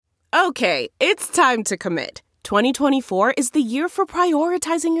Okay, it's time to commit. 2024 is the year for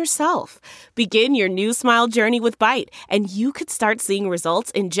prioritizing yourself. Begin your new smile journey with Byte, and you could start seeing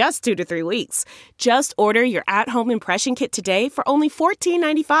results in just 2 to 3 weeks. Just order your at-home impression kit today for only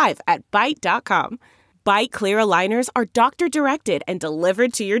 $14.95 at Byte.com. Byte Clear aligners are doctor-directed and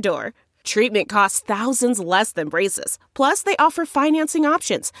delivered to your door. Treatment costs thousands less than braces. Plus, they offer financing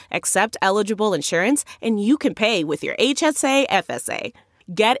options, accept eligible insurance, and you can pay with your HSA, FSA.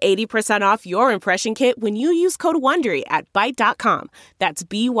 Get 80% off your impression kit when you use code WONDERY at Byte.com. That's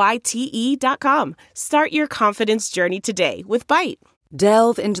BYTE.com. Start your confidence journey today with Byte.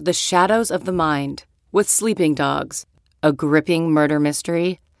 Delve into the shadows of the mind with Sleeping Dogs, a gripping murder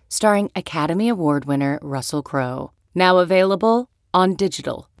mystery starring Academy Award winner Russell Crowe. Now available on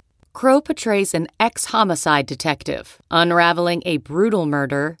digital. Crowe portrays an ex-homicide detective unraveling a brutal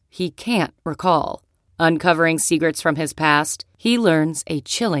murder he can't recall. Uncovering secrets from his past, he learns a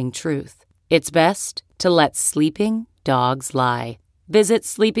chilling truth. It's best to let sleeping dogs lie. Visit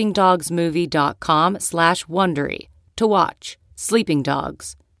sleepingdogsmovie.com/Wondery to watch Sleeping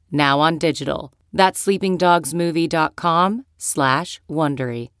Dogs, now on digital. That's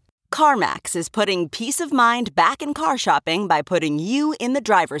sleepingdogsmovie.com/Wondery. CarMax is putting peace of mind back in car shopping by putting you in the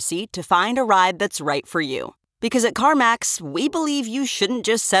driver's seat to find a ride that's right for you. Because at CarMax, we believe you shouldn't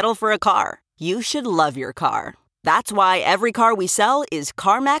just settle for a car. You should love your car. That's why every car we sell is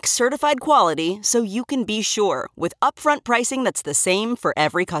CarMax certified quality, so you can be sure with upfront pricing that's the same for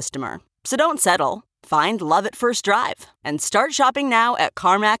every customer. So don't settle. Find love at first drive and start shopping now at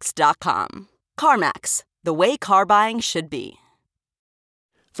CarMax.com. CarMax, the way car buying should be.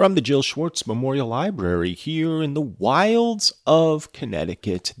 From the Jill Schwartz Memorial Library here in the wilds of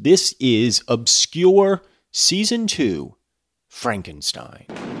Connecticut, this is Obscure Season 2, Frankenstein.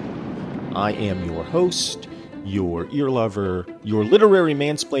 I am your host, your ear lover, your literary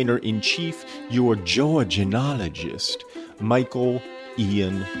mansplainer-in-chief, your Georgianologist, Michael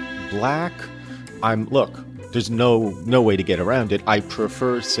Ian Black. Look, there's no way to get around it. I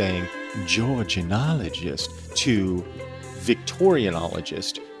prefer saying Georgianologist to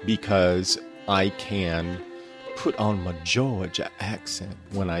Victorianologist because I can put on my Georgia accent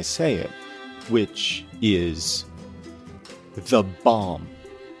when I say it, which is the bomb.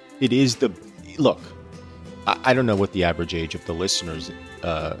 It is the... Look, I don't know what the average age of the listeners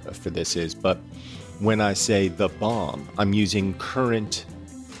for this is, but when I say the bomb, I'm using current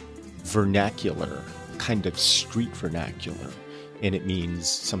vernacular, kind of street vernacular, and it means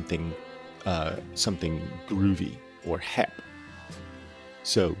something groovy or hep.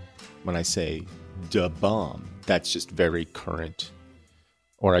 So when I say da bomb, that's just very current,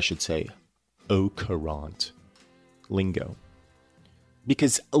 or I should say au courant lingo.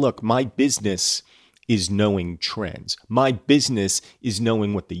 Because look, my business is knowing trends. My business is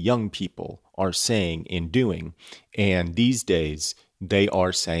knowing what the young people are saying and doing. And these days, they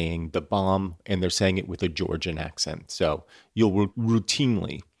are saying the bomb, and they're saying it with a Georgian accent. So you'll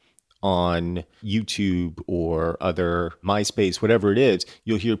routinely on YouTube or other MySpace, whatever it is,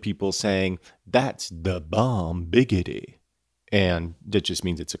 you'll hear people saying, that's the bomb biggity. And that just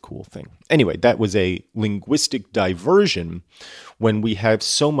means it's a cool thing. Anyway, that was a linguistic diversion when we have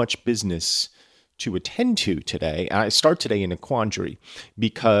so much business to attend to today. I start today in a quandary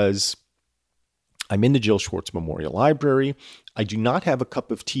because I'm in the Jill Schwartz Memorial Library. I do not have a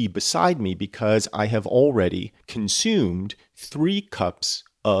cup of tea beside me because I have already consumed 3 cups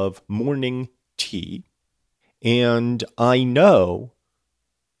of morning tea. And I know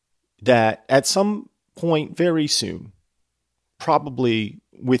that at some point very soon, probably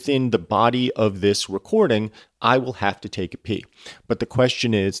within the body of this recording, I will have to take a pee. But the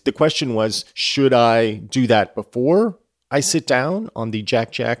question was, should I do that before I sit down on the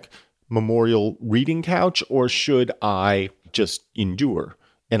Jack Jack Memorial reading couch, or should I just endure?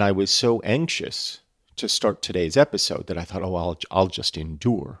 And I was so anxious to start today's episode that I thought, I'll just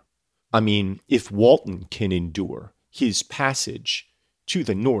endure. I mean, if Walton can endure his passage to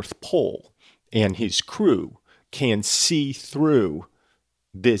the North Pole and his crew can see through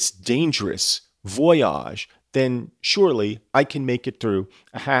this dangerous voyage, then surely I can make it through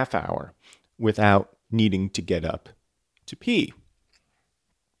a half hour without needing to get up to pee.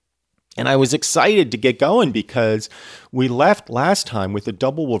 And I was excited to get going because we left last time with a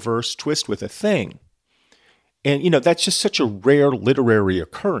double reverse twist with a thing. And, that's just such a rare literary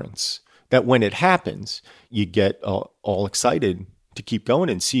occurrence that when it happens, you get all excited to keep going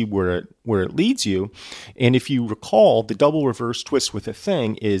and see where it leads you. And if you recall, the double reverse twist with a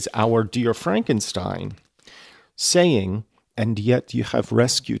thing is our dear Frankenstein saying, "And yet you have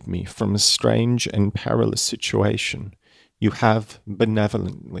rescued me from a strange and perilous situation. You have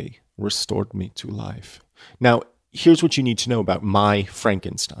benevolently restored me to life. Now, here's what you need to know about my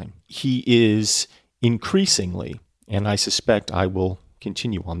Frankenstein. He is increasingly, and I suspect I will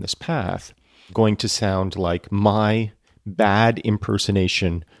continue on this path, going to sound like my bad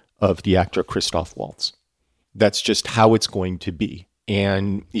impersonation of the actor Christoph Waltz. That's just how it's going to be.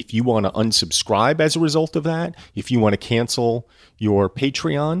 And if you want to unsubscribe as a result of that, if you want to cancel your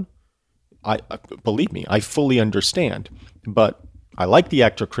Patreon, believe me, I fully understand. But I like the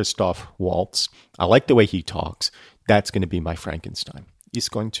actor Christoph Waltz. I like the way he talks. That's going to be my Frankenstein. He's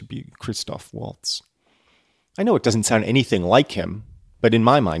going to be Christoph Waltz. I know it doesn't sound anything like him, but in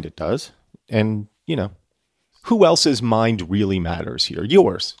my mind it does. And, you know, who else's mind really matters here?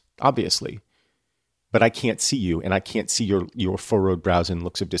 Yours, obviously. But I can't see you, and I can't see your furrowed brows and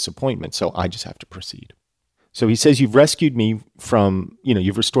looks of disappointment, so I just have to proceed. So he says, you've rescued me from,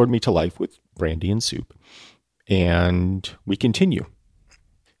 you've restored me to life with brandy and soup. And we continue.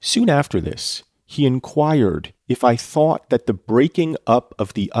 Soon after this, he inquired if I thought that the breaking up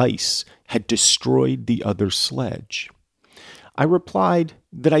of the ice had destroyed the other sledge. I replied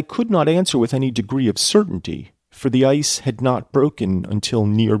that I could not answer with any degree of certainty, for the ice had not broken until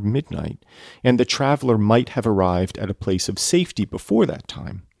near midnight, and the traveler might have arrived at a place of safety before that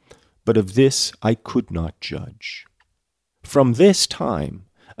time. But of this I could not judge. From this time,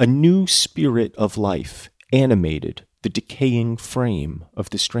 a new spirit of life animated the decaying frame of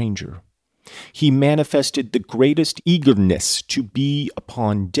the stranger. He manifested the greatest eagerness to be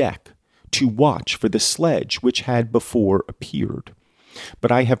upon deck, to watch for the sledge which had before appeared.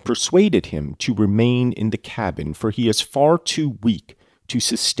 But I have persuaded him to remain in the cabin, for he is far too weak to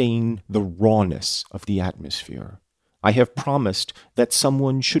sustain the rawness of the atmosphere. I have promised that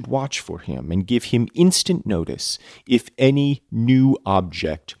someone should watch for him and give him instant notice if any new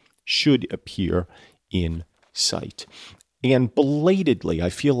object should appear in sight. And belatedly, I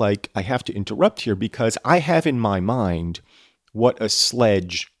feel like I have to interrupt here because I have in my mind what a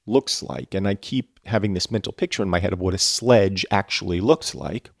sledge looks like. And I keep having this mental picture in my head of what a sledge actually looks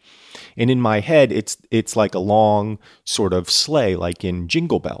like. And in my head, it's like a long sort of sleigh, like in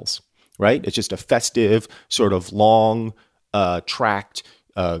Jingle Bells, right? It's just a festive sort of long tracked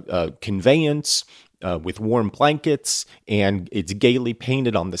conveyance with warm blankets, and it's gaily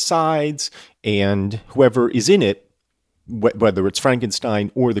painted on the sides, and whoever is in it, whether it's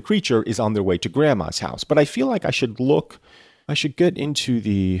Frankenstein or the creature, is on their way to Grandma's house. But I feel like I should get into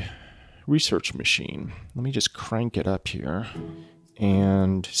the research machine. Let me just crank it up here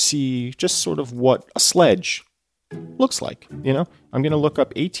and see just sort of what a sledge looks like. I'm going to look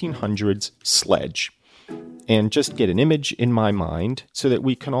up 1800s sledge and just get an image in my mind so that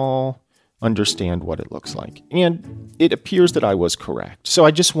we can all understand what it looks like. And it appears that I was correct. So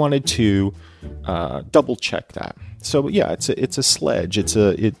I just wanted to double check that. So yeah, it's a sledge.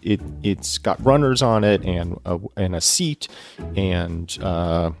 It's got runners on it and a seat,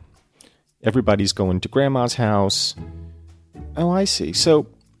 and everybody's going to Grandma's house. Oh, I see. So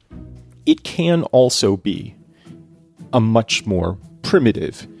it can also be a much more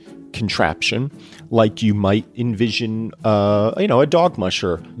primitive contraption, like you might envision, a dog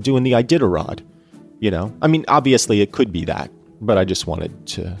musher doing the Iditarod. I mean, obviously it could be that, but I just wanted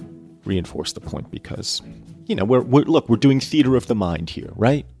to reinforce the point because, we're doing theater of the mind here,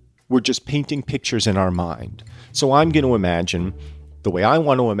 right? We're just painting pictures in our mind. So I'm going to imagine the way I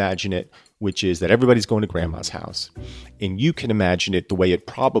want to imagine it, which is that everybody's going to Grandma's house, and you can imagine it the way it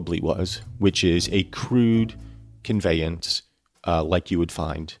probably was, which is a crude conveyance, like you would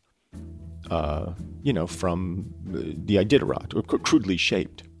find from the Iditarod, or crudely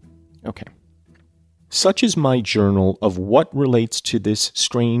shaped. Okay. Such is my journal of what relates to this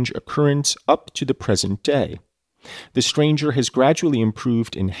strange occurrence up to the present day. The stranger has gradually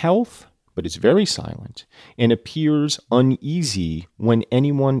improved in health, but is very silent, and appears uneasy when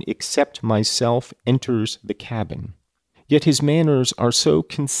anyone except myself enters the cabin. Yet his manners are so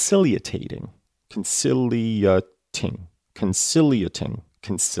conciliating? Conciliating?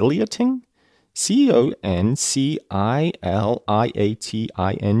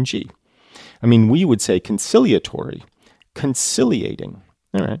 I mean, we would say conciliatory, conciliating,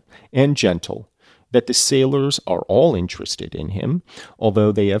 all right, and gentle, that the sailors are all interested in him,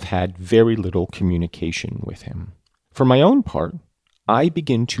 although they have had very little communication with him. For my own part, I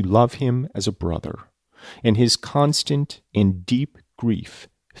begin to love him as a brother, and his constant and deep grief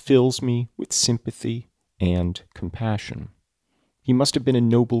fills me with sympathy and compassion. He must have been a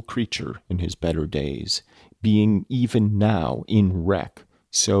noble creature in his better days, being even now in wreck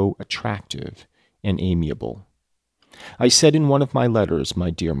so attractive and amiable. I said in one of my letters, my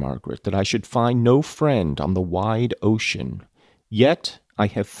dear Margaret, that I should find no friend on the wide ocean. Yet I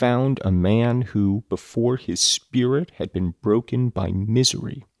have found a man who, before his spirit had been broken by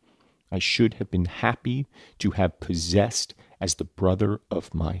misery, I should have been happy to have possessed as the brother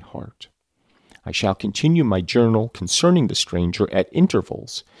of my heart. I shall continue my journal concerning the stranger at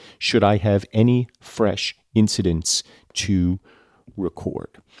intervals, should I have any fresh incidents to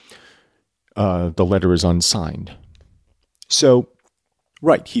record. The letter is unsigned. So,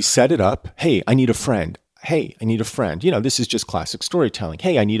 right, he set it up. Hey, I need a friend. Hey, I need a friend. This is just classic storytelling.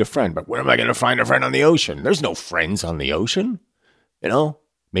 Hey, I need a friend, but where am I going to find a friend on the ocean? There's no friends on the ocean.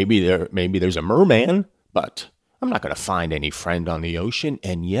 Maybe there's a merman, but I'm not going to find any friend on the ocean.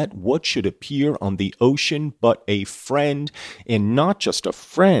 And yet, what should appear on the ocean but a friend, and not just a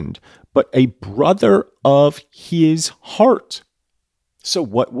friend, but a brother of his heart? So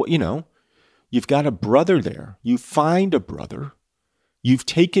what you've got a brother there. You find a brother. You've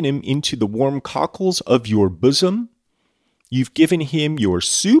taken him into the warm cockles of your bosom. You've given him your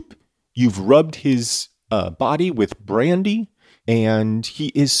soup. You've rubbed his body with brandy. And he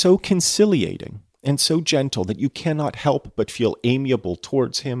is so conciliating and so gentle that you cannot help but feel amiable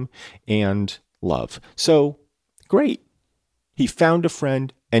towards him and love. So, great. He found a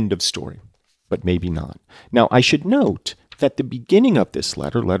friend, end of story. But maybe not. Now, I should note that the beginning of this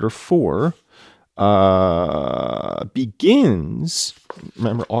letter, letter 4, begins,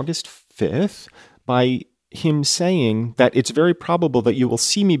 remember, August 5th, by him saying that it's very probable that you will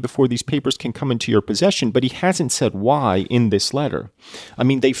see me before these papers can come into your possession, but he hasn't said why in this letter. I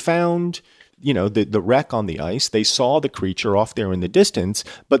mean, they found, the wreck on the ice. They saw the creature off there in the distance,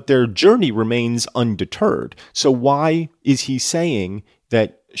 but their journey remains undeterred. So why is he saying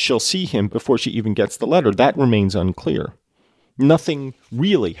that she'll see him before she even gets the letter? That remains unclear. Nothing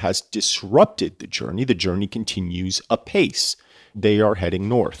really has disrupted the journey. The journey continues apace. They are heading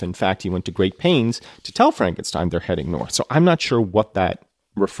north. In fact, he went to great pains to tell Frankenstein they're heading north. So I'm not sure what that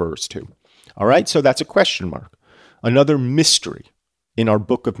refers to. All right, so that's a question mark. Another mystery in our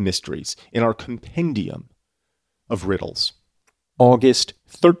book of mysteries, in our compendium of riddles. August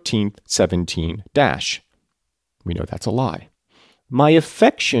 13th, 17 dash. We know that's a lie. My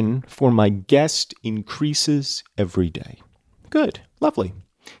affection for my guest increases every day. Good, lovely.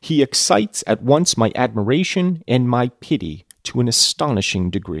 He excites at once my admiration and my pity to an astonishing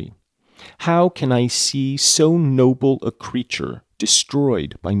degree. How can I see so noble a creature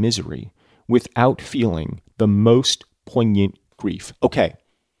destroyed by misery without feeling the most poignant grief? Okay,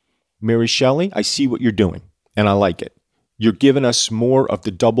 Mary Shelley, I see what you're doing, and I like it. You're giving us more of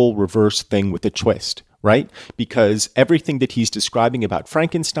the double reverse thing with a twist, right? Because everything that he's describing about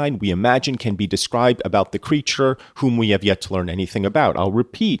Frankenstein, we imagine can be described about the creature whom we have yet to learn anything about. I'll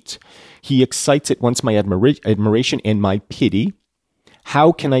repeat. He excites at once my admiration and my pity.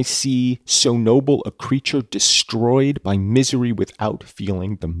 How can I see so noble a creature destroyed by misery without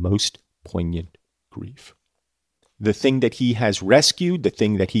feeling the most poignant grief? The thing that he has rescued, the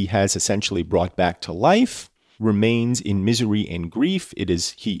thing that he has essentially brought back to life, remains in misery and grief. It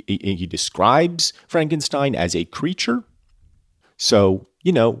is he describes Frankenstein as a creature. So,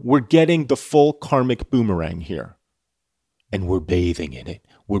 we're getting the full karmic boomerang here. And we're bathing in it.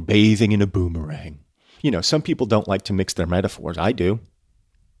 We're bathing in a boomerang. Some people don't like to mix their metaphors. I do.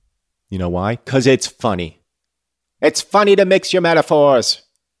 You know why? Because it's funny. It's funny to mix your metaphors.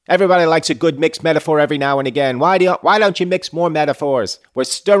 Everybody likes a good mixed metaphor every now and again. Why don't you mix more metaphors? We're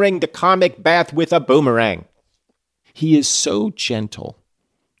stirring the karmic bath with a boomerang. He is so gentle,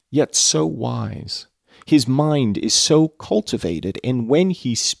 yet so wise. His mind is so cultivated, and when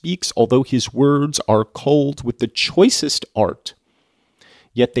he speaks, although his words are cold with the choicest art,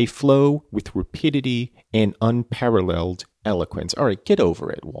 yet they flow with rapidity and unparalleled eloquence. All right, get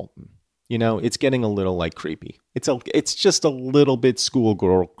over it, Walton. It's getting a little creepy. It's just a little bit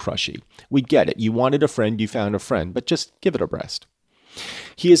schoolgirl crushy. We get it. You wanted a friend, you found a friend, but just give it a rest.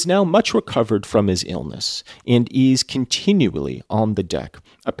 He is now much recovered from his illness and is continually on the deck,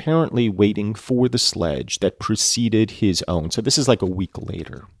 apparently waiting for the sledge that preceded his own. So this is like a week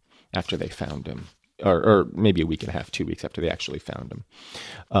later after they found him, or maybe a week and a half, 2 weeks after they actually found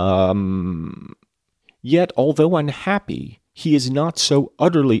him. Yet, although unhappy, he is not so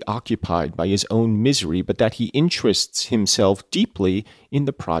utterly occupied by his own misery, but that he interests himself deeply in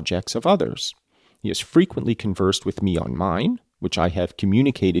the projects of others. He has frequently conversed with me on mine, which I have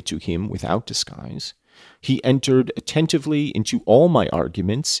communicated to him without disguise. He entered attentively into all my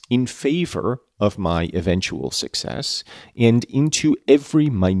arguments in favor of my eventual success, and into every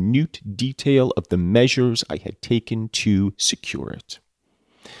minute detail of the measures I had taken to secure it.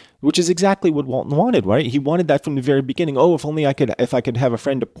 which is exactly what Walton wanted, right? He wanted that from the very beginning. Oh, if only I could have a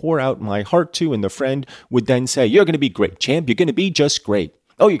friend to pour out my heart to, and the friend would then say, you're going to be great, champ. You're going to be just great.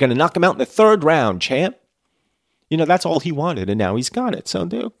 Oh, you're going to knock him out in the 3rd round, champ. That's all he wanted, and now he's got it. So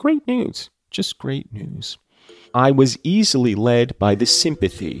great news, just great news. I was easily led by the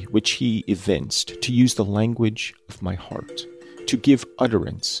sympathy which he evinced to use the language of my heart, to give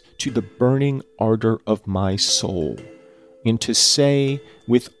utterance to the burning ardor of my soul, and to say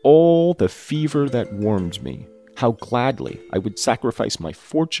with all the fever that warmed me how gladly I would sacrifice my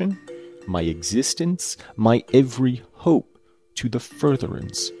fortune, my existence, my every hope to the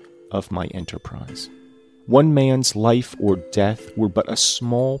furtherance of my enterprise. One man's life or death were but a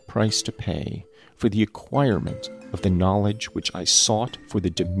small price to pay for the acquirement of the knowledge which I sought, for the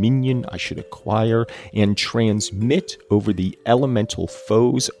dominion I should acquire and transmit over the elemental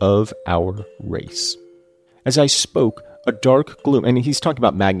foes of our race. As I spoke, a dark gloom, and he's talking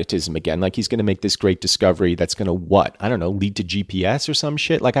about magnetism again, like he's going to make this great discovery that's going to what? I don't know, lead to GPS or some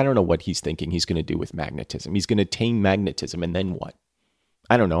shit? Like, I don't know what he's thinking he's going to do with magnetism. He's going to tame magnetism, and then what?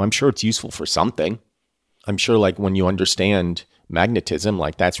 I don't know. I'm sure it's useful for something. I'm sure, like, when you understand magnetism,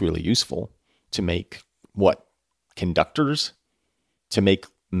 like, that's really useful to make, what, conductors? To make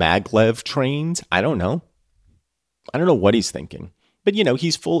maglev trains? I don't know. I don't know what he's thinking. But,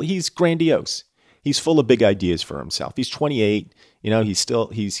 he's grandiose. He's full of big ideas for himself. He's 28.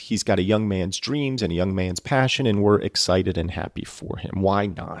 He's got a young man's dreams and a young man's passion, and we're excited and happy for him. Why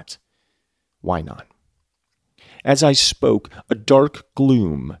not? Why not? As I spoke, a dark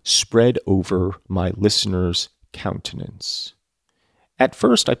gloom spread over my listener's countenance. At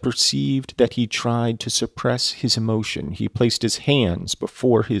first, I perceived that he tried to suppress his emotion. He placed his hands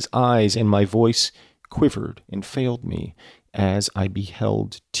before his eyes, and my voice quivered and failed me as I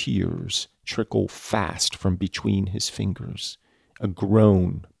beheld tears trickle fast from between his fingers. A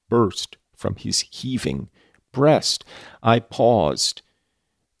groan burst from his heaving breast. I paused.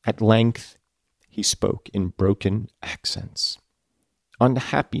 At length, he spoke in broken accents.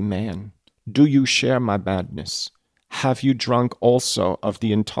 Unhappy man, do you share my madness? Have you drunk also of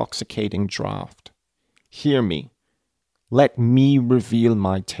the intoxicating draught? Hear me. Let me reveal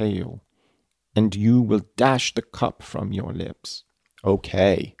my tale, and you will dash the cup from your lips.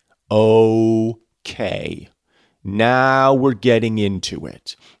 Okay. Now we're getting into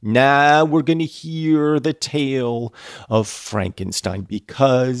it. Now we're going to hear the tale of Frankenstein,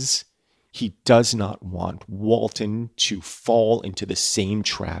 because he does not want Walton to fall into the same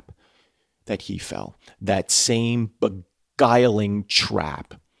trap that he fell. That same beguiling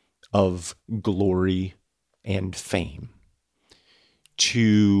trap of glory and fame.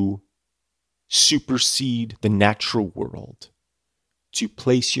 To supersede the natural world. To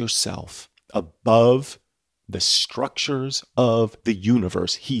place yourself above the structures of the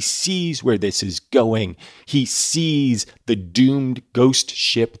universe. He sees where this is going. He sees the doomed ghost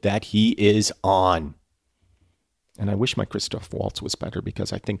ship that he is on. And I wish my Christoph Waltz was better,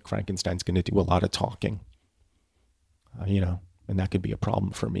 because I think Frankenstein's going to do a lot of talking. And that could be a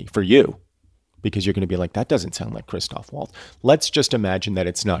problem for me, for you, because you're going to be like, that doesn't sound like Christoph Waltz. Let's just imagine that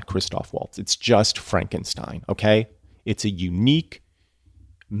it's not Christoph Waltz. It's just Frankenstein, okay? It's a unique,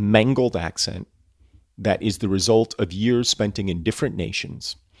 mangled accent that is the result of years spent in different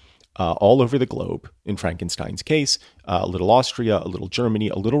nations all over the globe. In Frankenstein's case, a little Austria, a little Germany,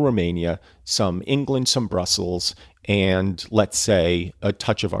 a little Romania, some England, some Brussels, and let's say a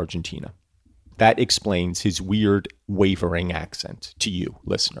touch of Argentina. That explains his weird, wavering accent to you,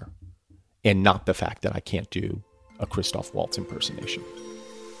 listener, and not the fact that I can't do a Christoph Waltz impersonation.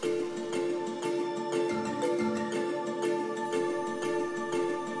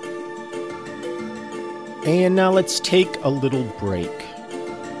 And now let's take a little break.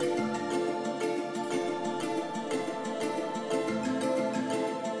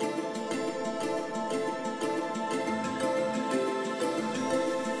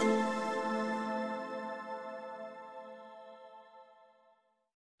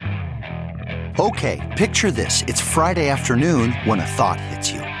 Okay, picture this. It's Friday afternoon when a thought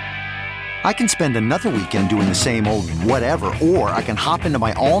hits you. I can spend another weekend doing the same old whatever, or I can hop into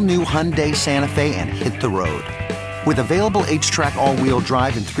my all-new Hyundai Santa Fe and hit the road. With available H-Track all-wheel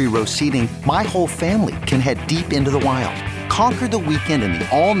drive and 3-row seating, my whole family can head deep into the wild. Conquer the weekend in the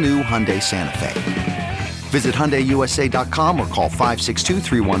all-new Hyundai Santa Fe. Visit HyundaiUSA.com or call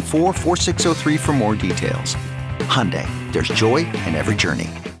 562-314-4603 for more details. Hyundai, there's joy in every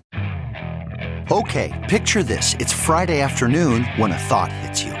journey. Okay, picture this. It's Friday afternoon when a thought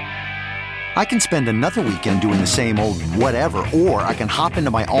hits you. I can spend another weekend doing the same old whatever, or I can hop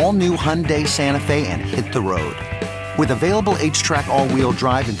into my all-new Hyundai Santa Fe and hit the road. With available H-Track all-wheel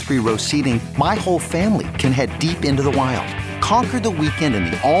drive and 3-row seating, my whole family can head deep into the wild. Conquer the weekend in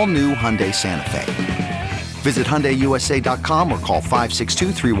the all-new Hyundai Santa Fe. Visit HyundaiUSA.com or call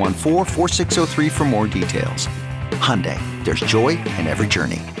 562-314-4603 for more details. Hyundai, there's joy in every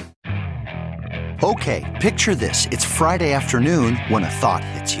journey. Okay, picture this. It's Friday afternoon when a thought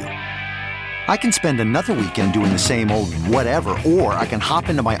hits you. I can spend another weekend doing the same old whatever, or I can hop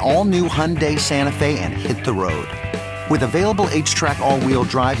into my all-new Hyundai Santa Fe and hit the road. With available H-Track all-wheel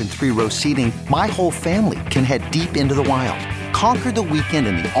drive and 3-row seating, my whole family can head deep into the wild. Conquer the weekend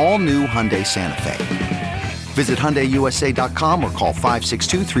in the all-new Hyundai Santa Fe. Visit HyundaiUSA.com or call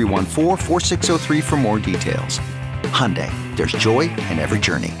 562-314-4603 for more details. Hyundai, there's joy in every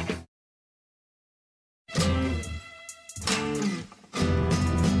journey.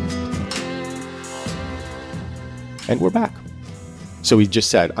 And we're back. So he just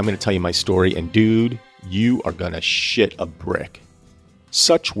said, I'm going to tell you my story, and dude, you are going to shit a brick.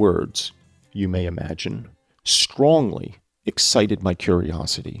 Such words, you may imagine, strongly excited my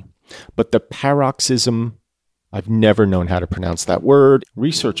curiosity. But the paroxysm, I've never known how to pronounce that word.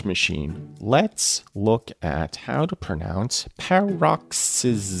 Research machine. Let's look at how to pronounce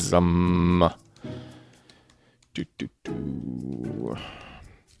paroxysm.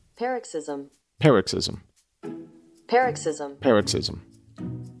 Paroxysm. Paroxysm. Paroxysm. Paroxysm.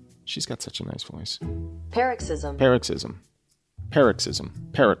 She's got such a nice voice. Paroxysm. Paroxysm. Paroxysm.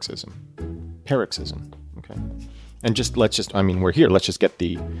 Paroxysm. Paroxysm. Okay. And we're here. Let's just get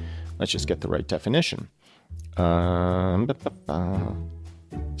the right definition.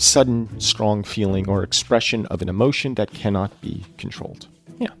 Sudden, strong feeling or expression of an emotion that cannot be controlled.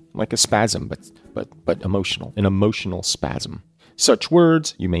 Yeah, like a spasm, but emotional. An emotional spasm. Such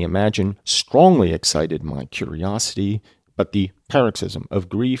words, you may imagine, strongly excited my curiosity, but the paroxysm of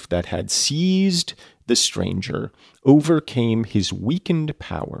grief that had seized the stranger overcame his weakened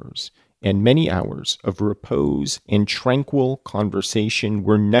powers, and many hours of repose and tranquil conversation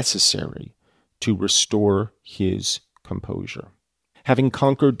were necessary to restore his composure. Having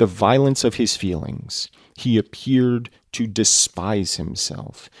conquered the violence of his feelings, he appeared to despise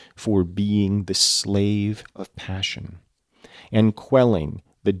himself for being the slave of passion. And quelling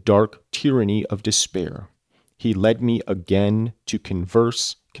the dark tyranny of despair, he led me again to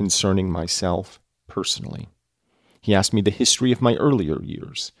converse concerning myself personally. He asked me the history of my earlier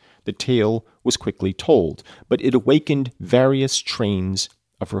years. The tale was quickly told, but it awakened various trains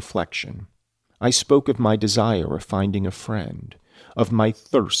of reflection. I spoke of my desire of finding a friend, of my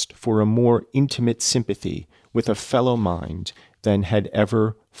thirst for a more intimate sympathy with a fellow mind than had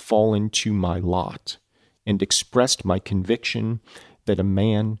ever fallen to my lot, and expressed my conviction that a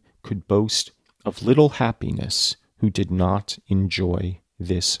man could boast of little happiness who did not enjoy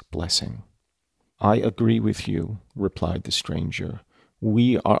this blessing. I agree with you, replied the stranger.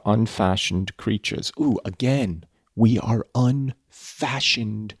 We are unfashioned creatures. Ooh, again, we are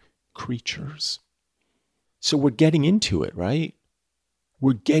unfashioned creatures. So we're getting into it, right?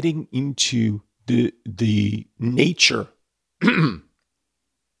 We're getting into the nature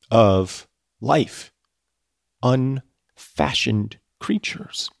of life. Unfashioned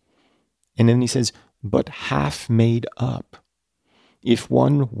creatures. And then he says, but half made up. If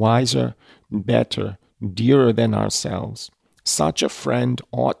one wiser, better, dearer than ourselves, such a friend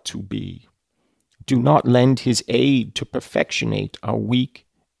ought to be. Do not lend his aid to perfectionate our weak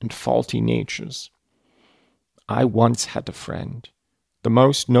and faulty natures. I once had a friend, the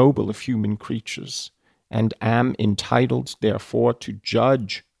most noble of human creatures, and am entitled, therefore, to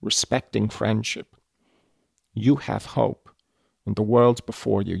judge respecting friendship. You have hope, and the world's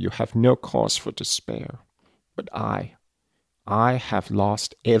before you. You have no cause for despair. But I have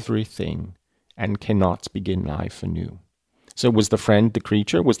lost everything and cannot begin life anew. So was the friend the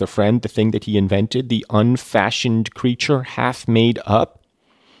creature? Was the friend the thing that he invented? The unfashioned creature, half made up?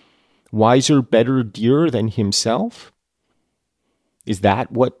 Wiser, better, dearer than himself? Is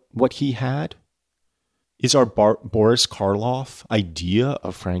that what he had? Is our Boris Karloff idea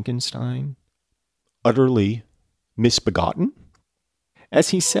of Frankenstein utterly misbegotten? As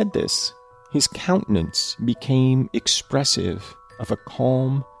he said this, his countenance became expressive of a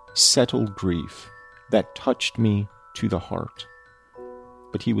calm, settled grief that touched me to the heart.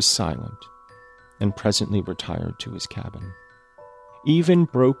 But he was silent, and presently retired to his cabin. Even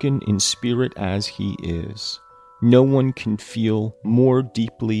broken in spirit as he is, no one can feel more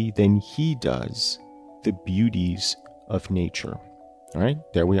deeply than he does the beauties of nature. All right,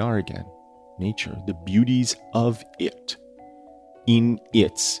 there we are again. Nature, the beauties of it in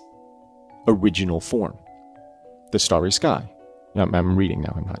its original form. The starry sky. I'm reading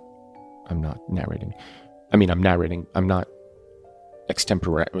now, I'm not narrating. I mean, I'm narrating, I'm not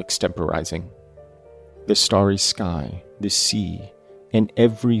extemporizing. The starry sky, the sea, and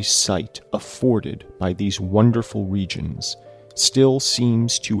every sight afforded by these wonderful regions still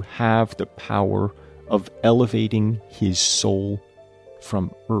seems to have the power of elevating his soul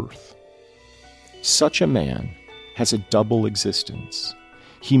from earth. Such a man has a double existence.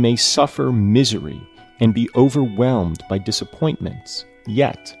 He may suffer misery and be overwhelmed by disappointments,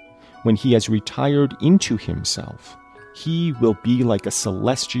 yet, when he has retired into himself, he will be like a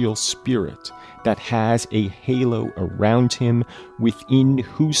celestial spirit that has a halo around him, within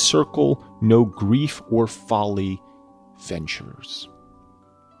whose circle no grief or folly ventures.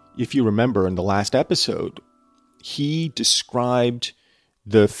 If you remember in the last episode, he described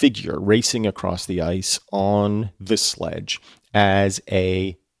the figure racing across the ice on the sledge as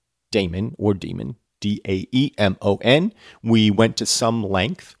a daemon or demon, D-A-E-M-O-N. We went to some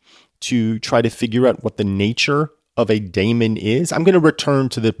length to try to figure out what the nature of a daemon is. I'm going to return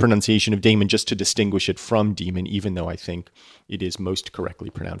to the pronunciation of daemon just to distinguish it from demon, even though I think it is most correctly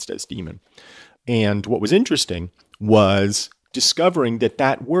pronounced as demon. And what was interesting was discovering that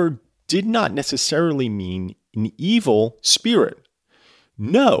that word did not necessarily mean an evil spirit.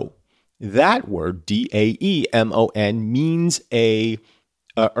 No, that word, D-A-E-M-O-N, means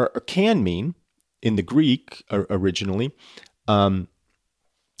or can mean, in the Greek originally,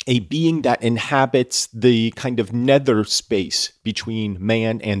 a being that inhabits the kind of nether space between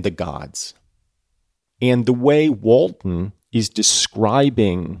man and the gods. And the way Walton is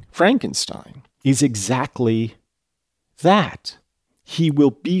describing Frankenstein is exactly that. He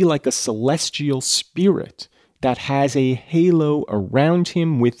will be like a celestial spirit that has a halo around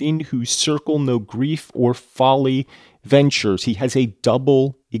him, within whose circle no grief or folly ventures. He has a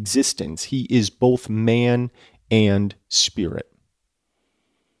double existence. He is both man and spirit,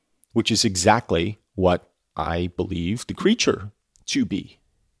 which is exactly what I believe the creature to be.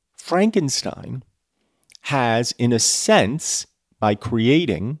 Frankenstein has, in a sense, by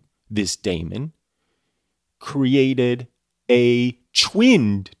creating this daemon, created a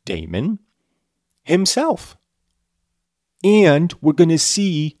twinned daemon himself. And we're going to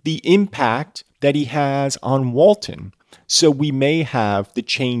see the impact that he has on Walton. So we may have the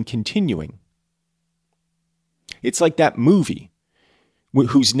chain continuing. It's like that movie,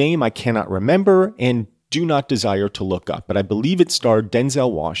 whose name I cannot remember and do not desire to look up, but I believe it starred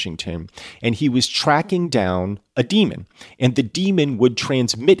Denzel Washington, and he was tracking down a demon, and the demon would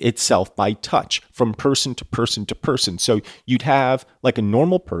transmit itself by touch from person to person to person. So you'd have like a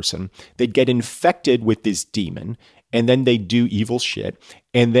normal person, they'd get infected with this demon, and then they'd do evil shit,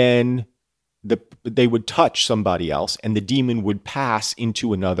 and then they would touch somebody else, and the demon would pass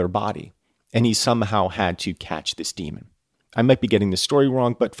into another body, and he somehow had to catch this demon. I might be getting the story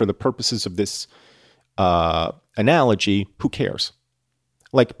wrong, but for the purposes of this analogy, who cares?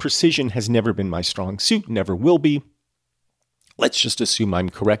 Like, precision has never been my strong suit, never will be. Let's just assume I'm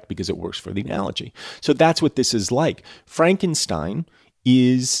correct because it works for the analogy. So that's what this is like. Frankenstein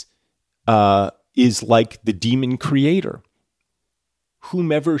is like the demon creator.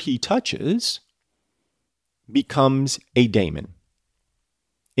 Whomever he touches becomes a daemon,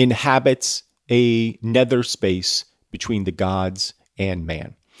 inhabits a nether space between the gods and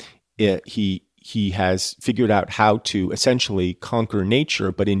man. He has figured out how to essentially conquer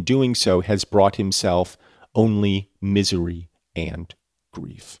nature, but in doing so has brought himself only misery and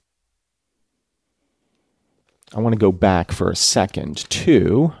grief. I want to go back for a second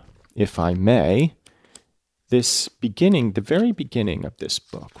to, if I may, this beginning, the very beginning of this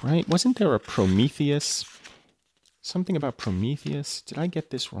book, right? Wasn't there a Prometheus? Something about Prometheus? Did I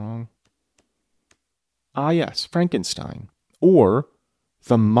get this wrong? Ah, yes, Frankenstein, or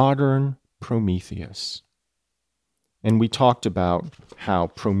the modern Prometheus. And we talked about how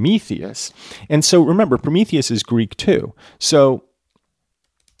Prometheus, and so remember, Prometheus is Greek too. So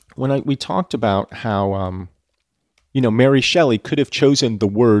when we talked about how, Mary Shelley could have chosen the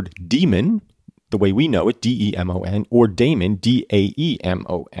word demon, the way we know it, D-E-M-O-N, or daemon,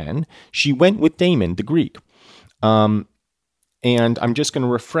 D-A-E-M-O-N. She went with daemon, the Greek. And I'm just going to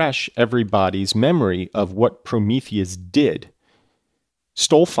refresh everybody's memory of what Prometheus did.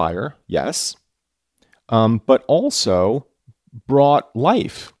 Stole fire, yes, but also brought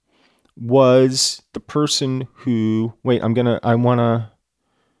life. Was the person who,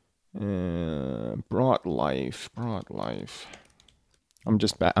 brought life.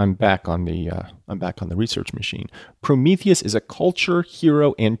 I'm back on the research machine. Prometheus is a culture,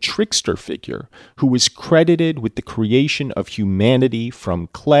 hero, and trickster figure who was credited with the creation of humanity from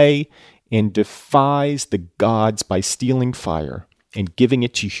clay and defies the gods by stealing fire. and giving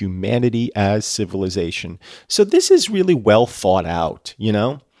it to humanity as civilization. So this is really well thought out, you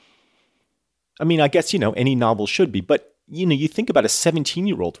know? I mean, I guess, you know, any novel should be, but, you know, you think about a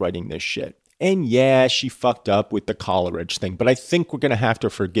 17-year-old writing this shit. And yeah, she fucked up with the Coleridge thing, but I think we're going to have to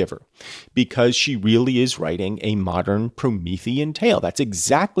forgive her because she really is writing a modern Promethean tale. That's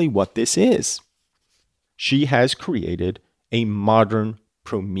exactly what this is. She has created a modern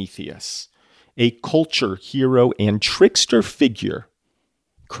Prometheus, a culture hero and trickster figure,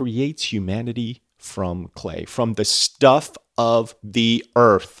 creates humanity from clay, from the stuff of the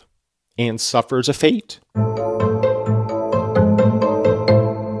earth, and suffers a fate.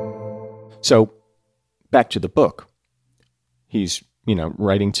 So, back to the book. He's, you know,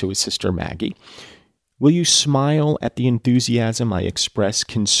 writing to his sister Maggie. Will you smile at the enthusiasm I express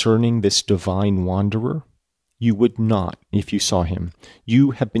concerning this divine wanderer? You would not if you saw him.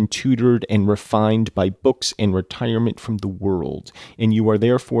 You have been tutored and refined by books and retirement from the world, and you are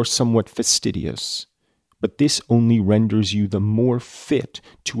therefore somewhat fastidious. But this only renders you the more fit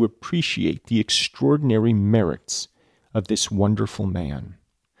to appreciate the extraordinary merits of this wonderful man.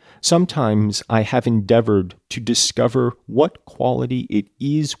 Sometimes I have endeavored to discover what quality it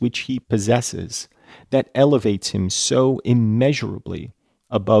is which he possesses that elevates him so immeasurably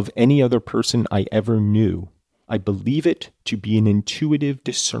above any other person I ever knew. I believe it to be an intuitive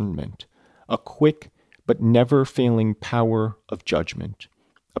discernment, a quick but never failing power of judgment,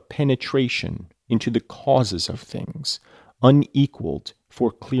 a penetration into the causes of things, unequaled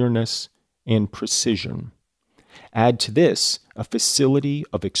for clearness and precision. Add to this a facility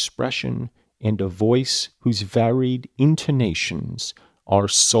of expression and a voice whose varied intonations are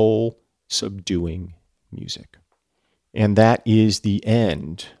soul-subduing music. And that is the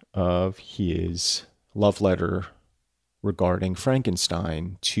end of his love letter regarding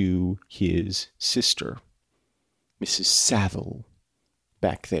Frankenstein to his sister, Mrs. Saville,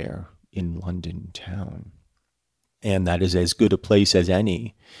 back there in London town. And that is as good a place as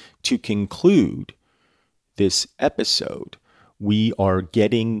any to conclude this episode. We are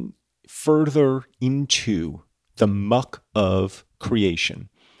getting further into the muck of creation,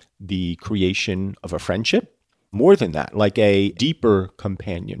 the creation of a friendship, more than that, like a deeper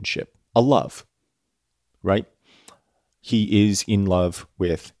companionship, a love, right? He is in love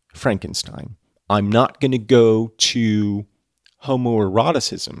with Frankenstein. I'm not going to go to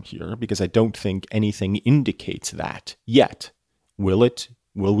homoeroticism here because I don't think anything indicates that yet. Will it?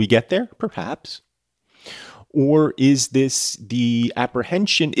 Will we get there? Perhaps. Or is this the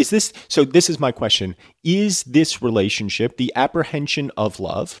apprehension? So this is my question. Is this relationship the apprehension of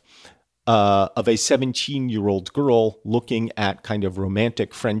love of a 17-year-old girl looking at kind of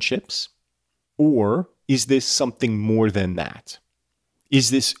romantic friendships? Or is this something more than that?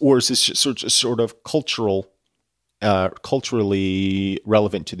 Is this sort of culturally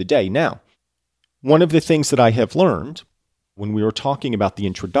relevant to the day? Now, one of the things that I have learned when we were talking about the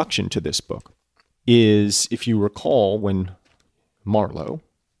introduction to this book is, if you recall, when Marlowe,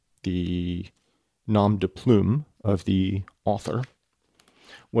 the nom de plume of the author,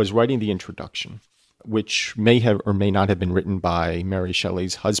 was writing the introduction, which may have or may not have been written by Mary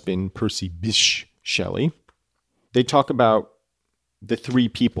Shelley's husband, Percy Bysshe Shelley, they talk about the three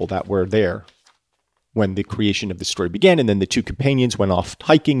people that were there when the creation of the story began, and then the two companions went off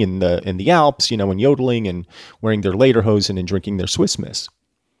hiking in the Alps, and yodeling and wearing their lederhosen and drinking their Swiss Miss.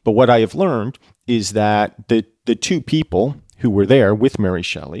 But what I have learned is that the two people who were there with Mary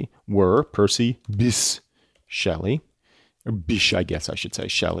Shelley were Percy Bysshe Shelley, or Bysshe, I guess I should say,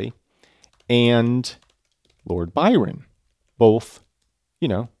 Shelley, and Lord Byron, both,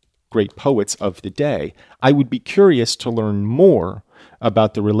 great poets of the day. I would be curious to learn more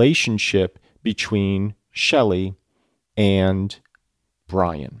about the relationship between Shelley and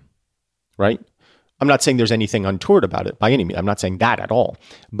Brian, right? I'm not saying there's anything untoward about it by any means. I'm not saying that at all.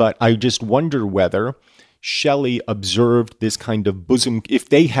 But I just wonder whether Shelley observed this kind of if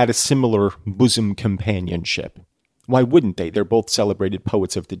they had a similar bosom companionship. Why wouldn't they? They're both celebrated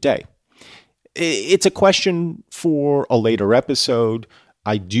poets of the day. It's a question for a later episode.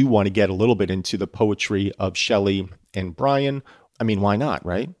 I do want to get a little bit into the poetry of Shelley and Brian. I mean, why not,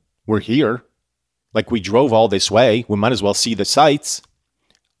 right? We're here. Like, we drove all this way. We might as well see the sights.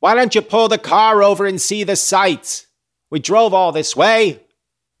 Why don't you pull the car over and see the sights? We drove all this way.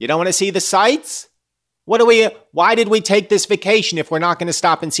 You don't want to see the sights? Why did we take this vacation if we're not going to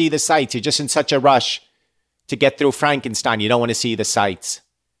stop and see the sights? You're just in such a rush to get through Frankenstein. You don't want to see the sights.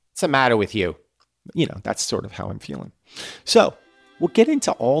 What's the matter with you? That's sort of how I'm feeling. So we'll get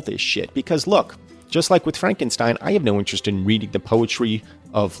into all this shit because, look, just like with Frankenstein, I have no interest in reading the poetry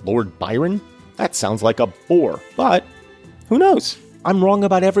of Lord Byron. That sounds like a bore, but Who knows? I'm wrong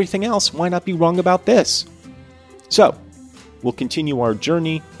about everything else. Why not be wrong about this? So, we'll continue our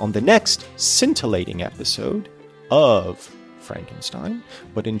journey on the next scintillating episode of Frankenstein.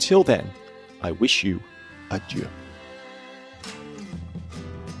 But until then, I wish you adieu.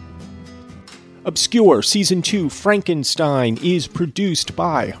 Obscure Season 2 Frankenstein is produced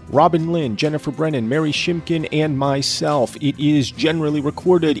by Robin Lynn, Jennifer Brennan, Mary Shimkin, and myself. It is generally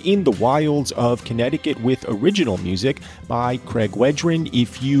recorded in the wilds of Connecticut with original music by Craig Wedren.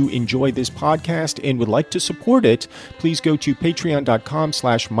 If you enjoy this podcast and would like to support it, please go to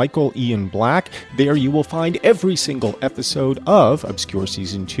patreon.com/Michael Ian Black. There you will find every single episode of Obscure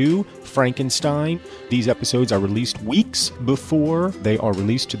Season 2 Frankenstein. These episodes are released weeks before they are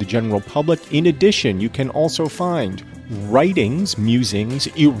released to the general public. In addition, you can also find writings, musings,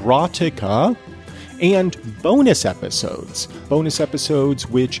 erotica, and bonus episodes. Bonus episodes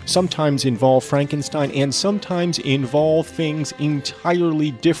which sometimes involve Frankenstein and sometimes involve things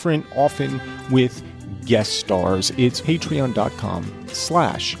entirely different, often with guest stars. It's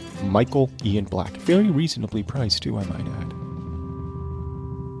patreon.com/Michael Ian Black. Very reasonably priced too, I might add.